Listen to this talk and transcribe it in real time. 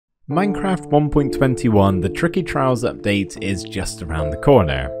Minecraft 1.21, the Tricky Trials update is just around the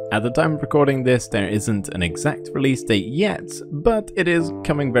corner. At the time of recording this, there isn't an exact release date yet, but it is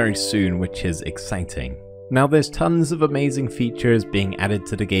coming very soon, which is exciting. Now there's tons of amazing features being added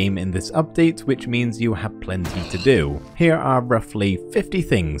to the game in this update, which means you have plenty to do. Here are roughly 50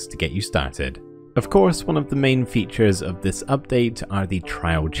 things to get you started. Of course, one of the main features of this update are the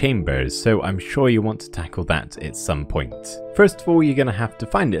trial chambers, so I'm sure you want to tackle that at some point. First of all, you're going to have to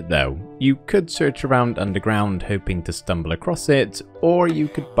find it though. You could search around underground hoping to stumble across it, or you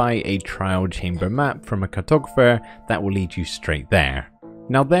could buy a trial chamber map from a cartographer that will lead you straight there.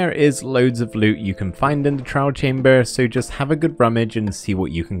 Now there is loads of loot you can find in the trial chamber, so just have a good rummage and see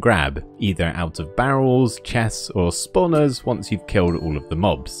what you can grab, either out of barrels, chests or spawners once you've killed all of the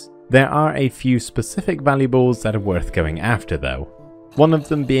mobs. There are a few specific valuables that are worth going after though. One of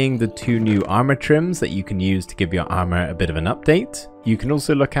them being the 2 new armor trims that you can use to give your armor a bit of an update. You can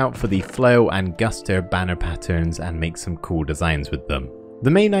also look out for the flow and guster banner patterns and make some cool designs with them.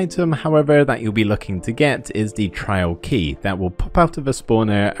 The main item, however, that you'll be looking to get is the trial key that will pop out of a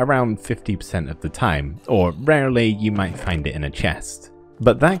spawner around 50% of the time, or rarely you might find it in a chest.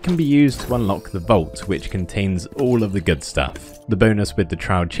 But that can be used to unlock the vault, which contains all of the good stuff. The bonus with the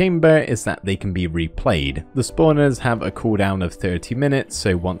trial chamber is that they can be replayed. The spawners have a cooldown of 30 minutes,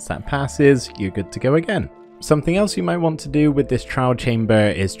 so once that passes, you're good to go again. Something else you might want to do with this trial chamber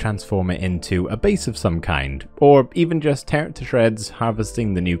is transform it into a base of some kind, or even just tear it to shreds,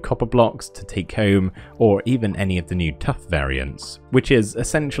 harvesting the new copper blocks to take home, or even any of the new tough variants, which is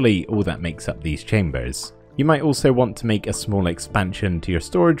essentially all that makes up these chambers. You might also want to make a small expansion to your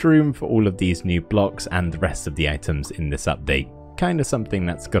storage room for all of these new blocks and the rest of the items in this update. Kinda something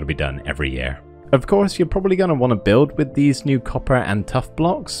that's gotta be done every year. Of course, you're probably going to want to build with these new copper and tough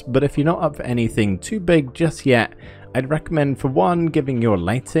blocks, but if you're not up for anything too big just yet, I'd recommend for one giving your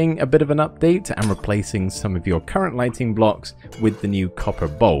lighting a bit of an update and replacing some of your current lighting blocks with the new copper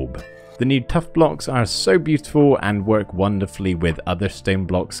bulb. The new tough blocks are so beautiful and work wonderfully with other stone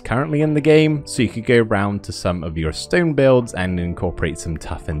blocks currently in the game, so you could go around to some of your stone builds and incorporate some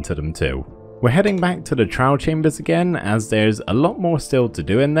tough into them too. We're heading back to the trial chambers again, as there's a lot more still to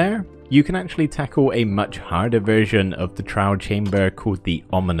do in there. You can actually tackle a much harder version of the trial chamber called the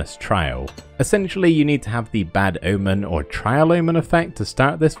Ominous Trial. Essentially, you need to have the Bad Omen or Trial Omen effect to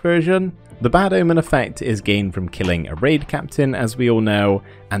start this version. The Bad Omen effect is gained from killing a raid captain, as we all know,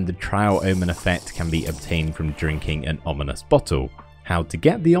 and the Trial Omen effect can be obtained from drinking an ominous bottle. How to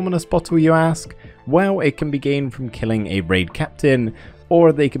get the ominous bottle, you ask? Well, it can be gained from killing a raid captain,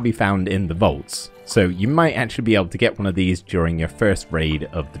 or they can be found in the vaults. So you might actually be able to get one of these during your first raid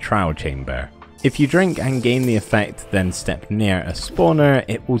of the trial chamber. If you drink and gain the effect, then step near a spawner,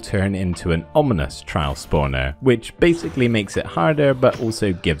 it will turn into an ominous trial spawner, which basically makes it harder but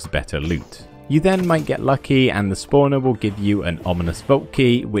also gives better loot. You then might get lucky and the spawner will give you an ominous vault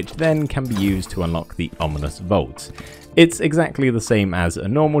key, which then can be used to unlock the ominous vault. It's exactly the same as a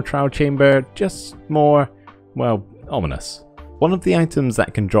normal trial chamber, just more, well, ominous. One of the items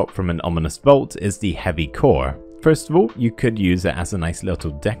that can drop from an ominous vault is the heavy core. First of all, you could use it as a nice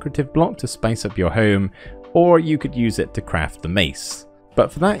little decorative block to spice up your home, or you could use it to craft the mace.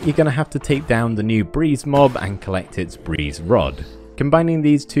 But for that, you're going to have to take down the new breeze mob and collect its breeze rod. Combining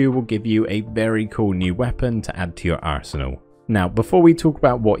these two will give you a very cool new weapon to add to your arsenal. Now, before we talk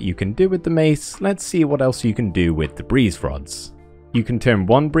about what you can do with the mace, let's see what else you can do with the breeze rods. You can turn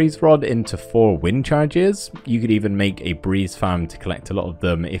 1 breeze rod into 4 wind charges. You could even make a breeze farm to collect a lot of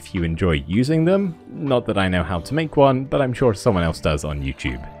them if you enjoy using them. Not that I know how to make one, but I'm sure someone else does on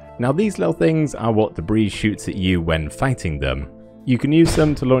YouTube. Now these little things are what the breeze shoots at you when fighting them. You can use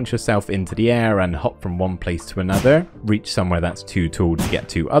them to launch yourself into the air and hop from one place to another, reach somewhere that's too tall to get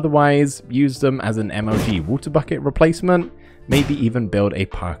to otherwise, use them as an MLG water bucket replacement, maybe even build a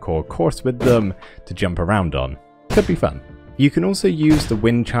parkour course with them to jump around on. Could be fun. You can also use the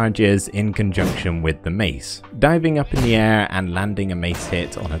wind charges in conjunction with the mace. Diving up in the air and landing a mace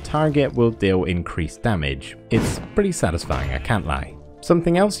hit on a target will deal increased damage. It's pretty satisfying, I can't lie.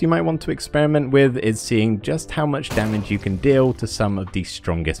 Something else you might want to experiment with is seeing just how much damage you can deal to some of the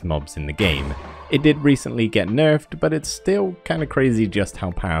strongest mobs in the game. It did recently get nerfed, but it's still kinda crazy just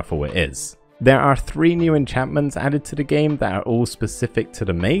how powerful it is. There are 3 new enchantments added to the game that are all specific to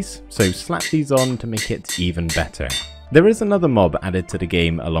the mace, so slap these on to make it even better. There is another mob added to the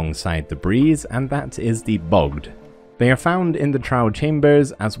game alongside the breeze, and that is the bogged. They are found in the trial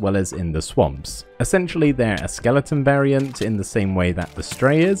chambers as well as in the swamps. Essentially, they're a skeleton variant in the same way that the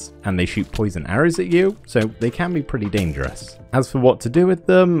stray is, and they shoot poison arrows at you, so they can be pretty dangerous. As for what to do with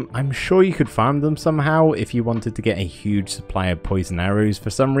them, I'm sure you could farm them somehow if you wanted to get a huge supply of poison arrows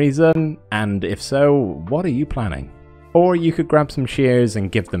for some reason, and if so, what are you planning? Or you could grab some shears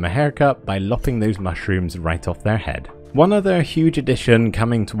and give them a haircut by lopping those mushrooms right off their head. One other huge addition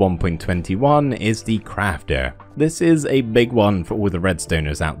coming to 1.21 is the crafter. This is a big one for all the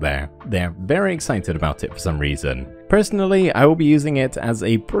redstoners out there. They're very excited about it for some reason. Personally, I will be using it as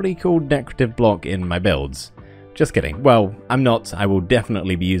a pretty cool decorative block in my builds. Just kidding. Well, I'm not. I will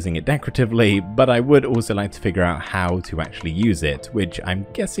definitely be using it decoratively, but I would also like to figure out how to actually use it, which I'm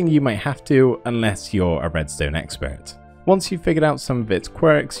guessing you might have to unless you're a redstone expert. Once you've figured out some of its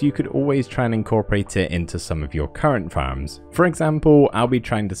quirks, you could always try and incorporate it into some of your current farms. For example, I'll be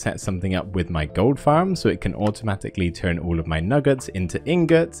trying to set something up with my gold farm so it can automatically turn all of my nuggets into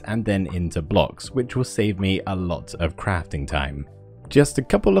ingots and then into blocks, which will save me a lot of crafting time. Just a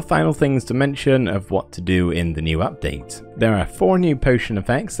couple of final things to mention of what to do in the new update. There are 4 new potion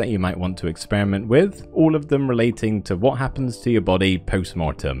effects that you might want to experiment with, all of them relating to what happens to your body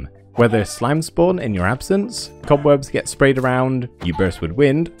post-mortem. Whether slime spawn in your absence, cobwebs get sprayed around, you burst with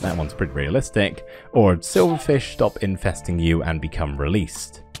wind, that one's pretty realistic, or silverfish stop infesting you and become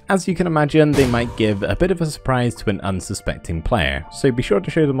released. As you can imagine, they might give a bit of a surprise to an unsuspecting player, so be sure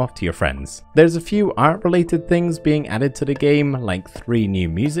to show them off to your friends. There's a few art related things being added to the game, like 3 new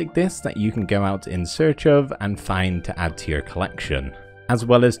music discs that you can go out in search of and find to add to your collection, as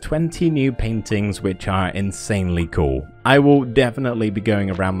well as 20 new paintings which are insanely cool. I will definitely be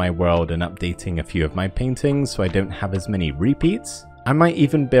going around my world and updating a few of my paintings so I don't have as many repeats. I might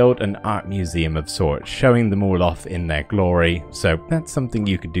even build an art museum of sorts, showing them all off in their glory, so that's something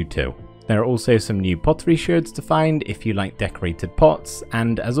you could do too. There are also some new pottery shards to find if you like decorated pots,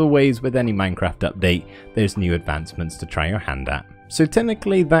 and as always with any Minecraft update, there's new advancements to try your hand at. So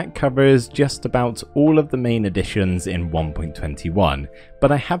technically that covers just about all of the main additions in 1.21,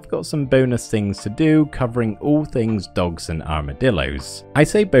 but I have got some bonus things to do covering all things dogs and armadillos. I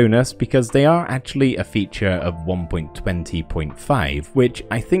say bonus because they are actually a feature of 1.20.5, which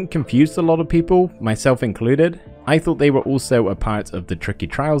I think confused a lot of people, myself included. I thought they were also a part of the Tricky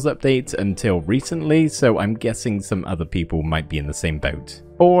Trials update until recently, so I'm guessing some other people might be in the same boat.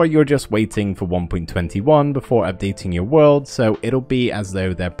 Or you're just waiting for 1.21 before updating your world, so it'll be as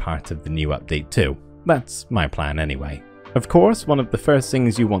though they're part of the new update too. That's my plan anyway. Of course, one of the first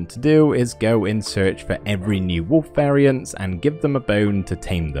things you want to do is go and search for every new wolf variants and give them a bone to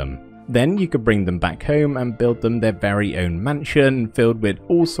tame them. Then you could bring them back home and build them their very own mansion filled with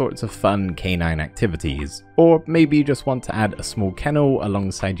all sorts of fun canine activities. Or maybe you just want to add a small kennel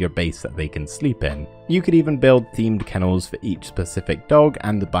alongside your base that they can sleep in. You could even build themed kennels for each specific dog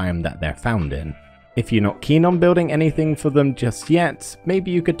and the biome that they're found in. If you're not keen on building anything for them just yet,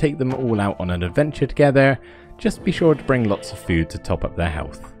 maybe you could take them all out on an adventure together. Just be sure to bring lots of food to top up their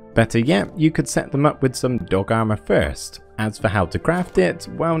health. Better yet, you could set them up with some dog armor first. As for how to craft it,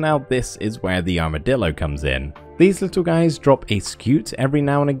 well now this is where the armadillo comes in. These little guys drop a scute every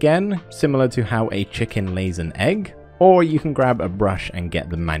now and again, similar to how a chicken lays an egg, or you can grab a brush and get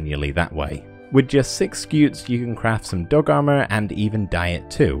them manually that way. With just 6 scutes you can craft some dog armor and even dye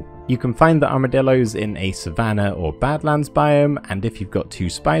it too. You can find the armadillos in a savanna or badlands biome, and if you've got 2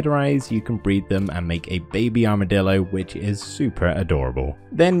 spider eyes, you can breed them and make a baby armadillo, which is super adorable.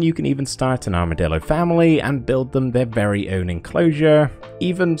 Then you can even start an armadillo family and build them their very own enclosure,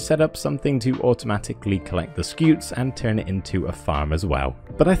 even set up something to automatically collect the scutes and turn it into a farm as well.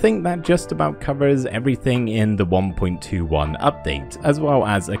 But I think that just about covers everything in the 1.21 update, as well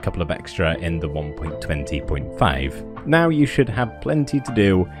as a couple of extra in the 1.20.5. Now you should have plenty to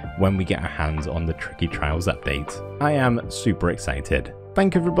do when we get our hands on the Tricky Trials update. I am super excited.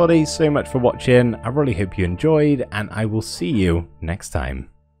 Thank everybody so much for watching, I really hope you enjoyed, and I will see you next time.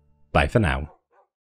 Bye for now.